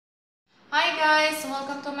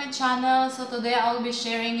welcome to my channel. So today I'll be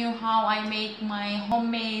sharing you how I make my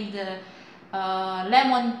homemade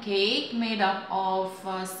lemon cake made up of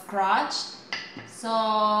scratch. So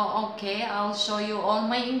okay, I'll show you all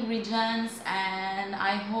my ingredients and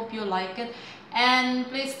I hope you like it. And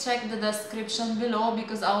please check the description below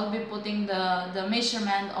because I will be putting the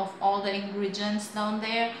measurement of all the ingredients down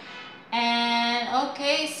there. And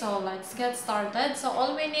okay, so let's get started. So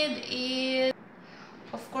all we need is,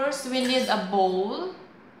 of course, we need a bowl.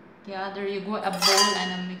 Yeah, there you go, a bowl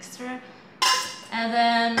and a mixer. And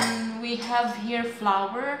then we have here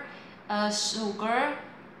flour, sugar,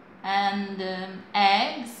 and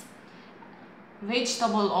eggs,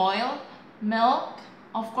 vegetable oil, milk,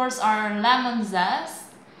 of course our lemon zest,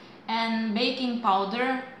 and baking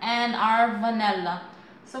powder, and our vanilla.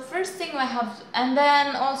 So first thing I have, and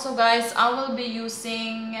then also guys, I will be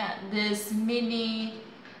using this mini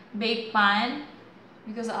bake pan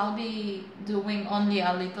because I'll be doing only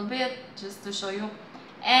a little bit just to show you.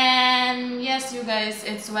 And yes, you guys,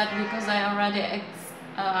 it's wet because I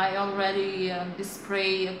already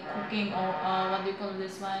spray cooking, or what do you call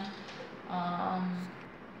this one,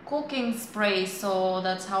 cooking spray. So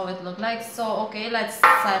that's how it looked like. So okay, let's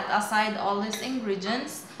set aside all these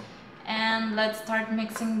ingredients and let's start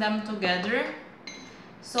mixing them together.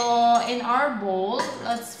 So in our bowl,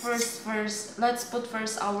 let's put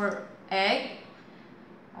first our egg.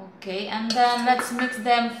 Okay, and then let's mix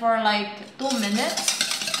them for like 2 minutes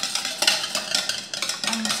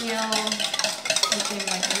until it came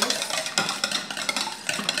like this.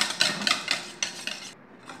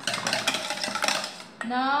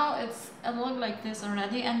 Now it look like this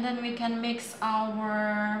already, and then we can mix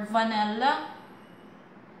our vanilla.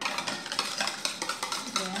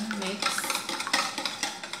 Then mix.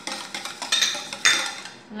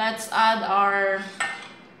 Let's add our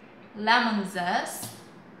lemon zest.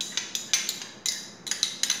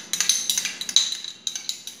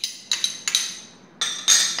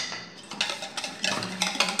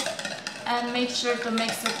 And make sure to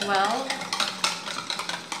mix it well.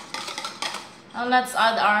 Now let's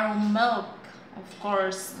add our milk. Of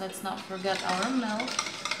course, let's not forget our milk.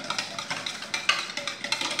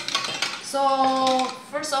 So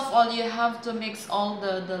first of all, you have to mix all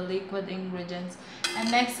the liquid ingredients. And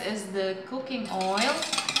next is the cooking oil.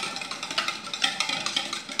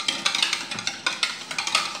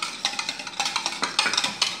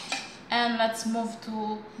 And let's move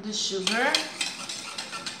to the sugar.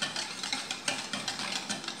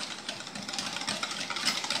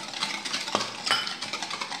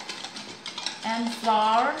 And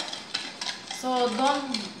flour. So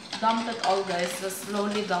don't dump it all guys, just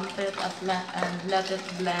slowly dump it and let it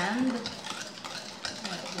blend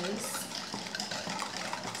like this.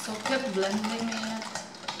 So keep blending it.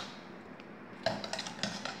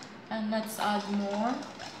 And let's add more.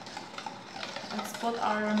 Let's put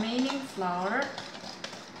our remaining flour.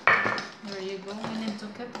 There you go. We need to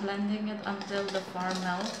keep blending it until the flour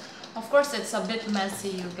melts. Of course it's a bit messy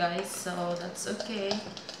you guys, so that's okay.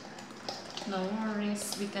 No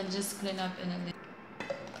worries, we can just clean up in a bit.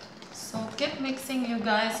 So keep mixing you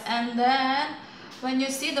guys, and then when you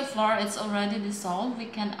see the flour it's already dissolved, we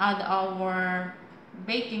can add our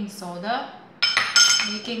baking soda,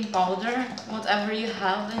 baking powder, whatever you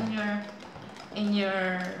have in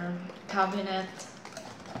your cabinet.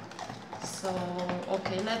 So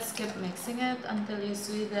okay, let's keep mixing it until you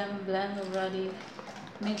see them blend already.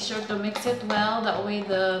 Make sure to mix it well, that way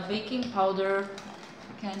the baking powder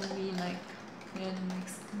can be like well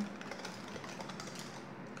mixed.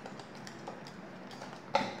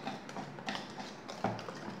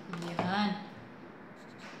 Yan.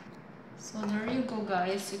 So there you go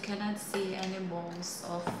guys, you cannot see any balls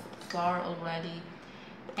of flour already.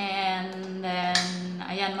 And then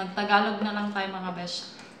ayan, mag-Tagalog na lang tayo mga besh.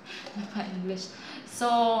 Naka-English. So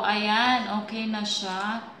ayan, okay na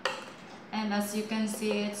siya. And as you can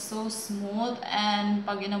see, it's so smooth, and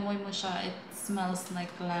pag inamoy mo siya, it smells like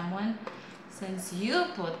lemon since you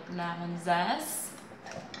put lemon zest.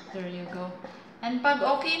 There you go. And pag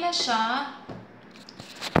okay na siya,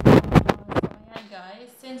 ayan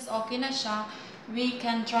guys, since okay na siya, we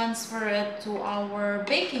can transfer it to our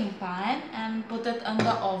baking pan and put it on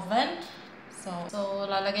the oven. So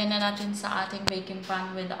lalagay na natin sa ating baking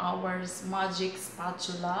pan with our magic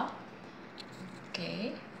spatula.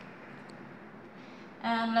 Okay.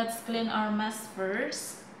 And let's clean our mess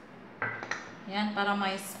first. Yan, para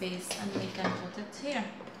may space, and we can put it here.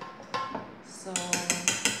 So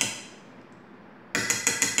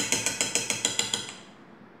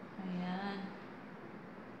ayan.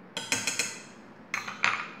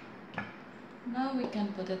 Now we can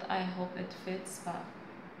put it. I hope it fits back.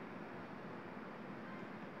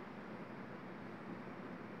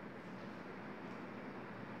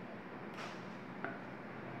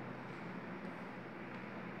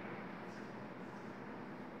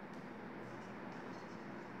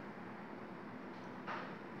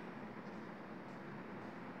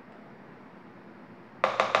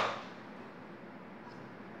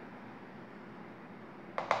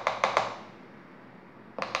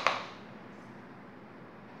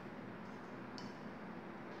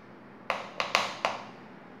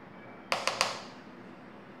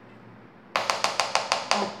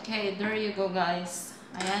 Okay, there you go guys.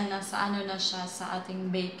 Ayan, nasa ano na siya sa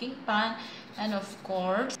ating baking pan. And of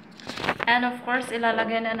course,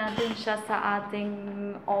 ilalagay na natin siya sa ating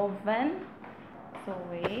oven. So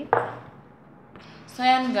wait. So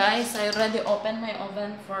ayan guys, I already opened my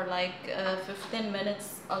oven for like 15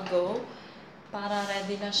 minutes ago. Para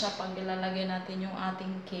ready na siya pag ilalagay natin yung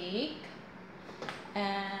ating cake.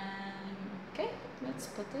 And okay,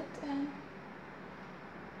 let's put it in.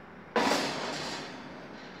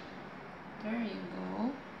 There you go.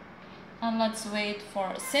 And let's wait for,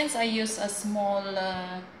 since I use a small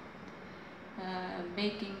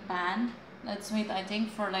baking pan, let's wait I think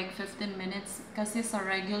for like 15 minutes. Kasi sa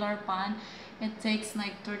regular pan, it takes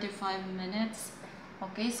like 35 minutes.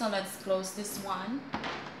 Okay, so let's close this one.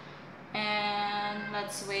 And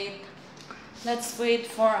let's wait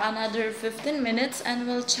for another 15 minutes and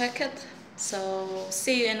we'll check it. So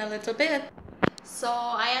see you in a little bit. So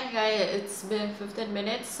ayan guys, it's been 15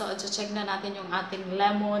 minutes. So check na natin yung ating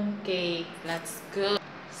lemon cake. Let's go.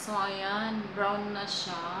 So ayan, brown na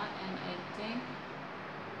siya and I think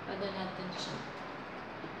pwede natin siya.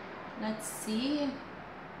 Let's see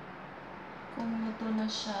kung luto na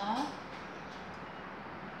siya.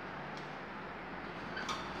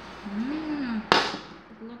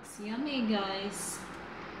 It looks yummy guys.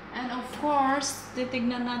 And of course,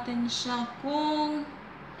 titignan natin siya kung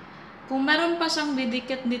meron pa siyang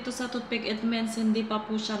didikit dito sa toothpick, it means hindi pa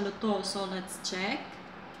po siya luto. So let's check.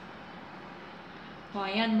 O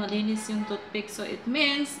ayan, malinis yung toothpick. So it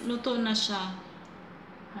means luto na siya.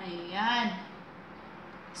 Ayan.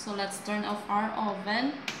 So let's turn off our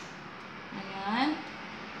oven. Ayan.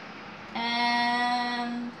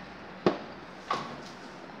 And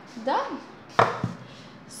done.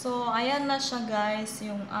 So ayan na siya guys,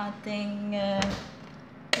 yung ating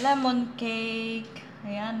lemon cake.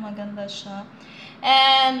 Ayan, maganda siya.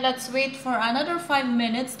 And let's wait for another 5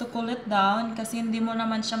 minutes to cool it down kasi hindi mo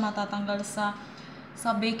naman siya matatanggal sa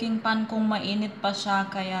baking pan kung mainit pa siya.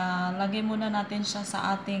 Kaya lagay muna natin siya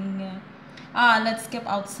sa ating let's keep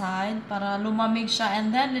outside para lumamig siya, and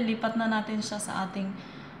then lilipat na natin siya sa ating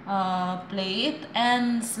plate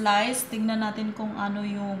and slice. Tingnan natin kung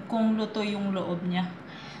kung luto yung loob niya.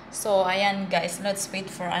 So ayan guys, let's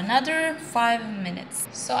wait for another 5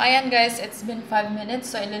 minutes. So ayan guys, it's been 5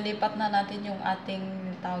 minutes. So ililipat na natin yung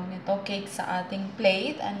ating tawag nito cake sa ating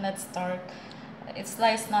plate, and let's start.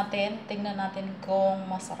 I-slice natin, tingnan natin kung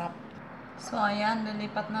masarap. So ayan,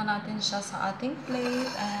 lilipat na natin siya sa ating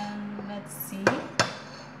plate and let's see.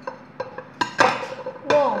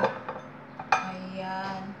 Wow!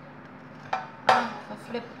 Ayan.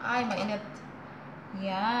 Pa-flip. Ay, mainit.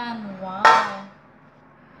 Ayan, wow!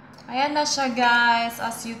 Ayan na siya guys.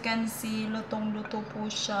 As you can see, lutong-luto po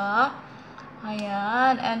siya.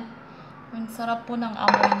 Ayan. And ang sarap po ng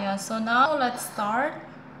amoy niya. So now, let's start.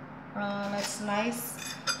 Let's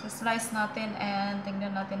slice natin and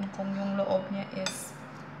tingnan natin kung yung loob niya is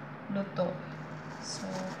luto. So,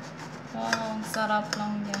 wow, ang sarap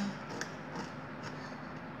lang niya.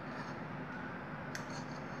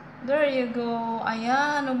 There you go.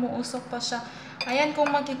 Ayan, umuusok pa siya. Ayan, kung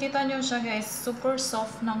makikita nyo siya guys, super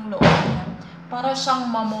soft ng loob niya. Para siyang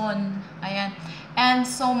mamon. Ayan. And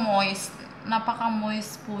so moist.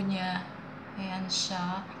 Napaka-moist po niya. Ayan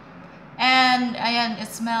siya. And, ayan, it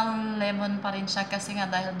smell lemon pa rin siya kasi nga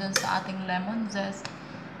dahil dun sa ating lemon zest.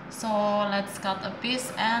 So, let's cut a piece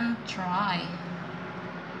and try.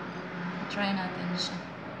 Try natin siya.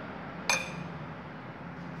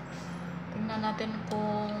 Tingnan natin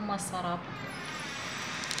kung masarap.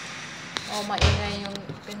 Oh, maingay yung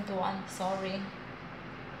pintuan. Sorry.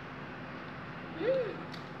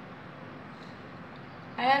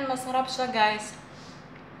 Ayan, masarap siya guys.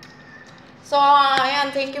 So,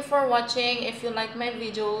 ayan, thank you for watching. If you like my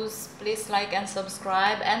videos, please like and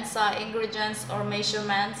subscribe. And sa ingredients or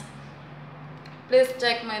measurements, please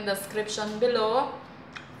check my description below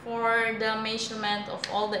for the measurement of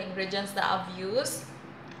all the ingredients that I've used.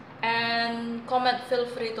 And feel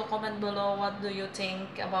free to comment below what do you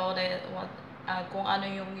think about it, kung ano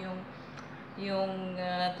yung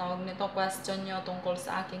tawag nito, question nyo tungkol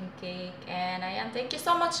sa aking cake. And ayan, thank you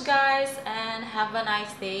so much guys and have a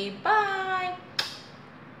nice day. Bye!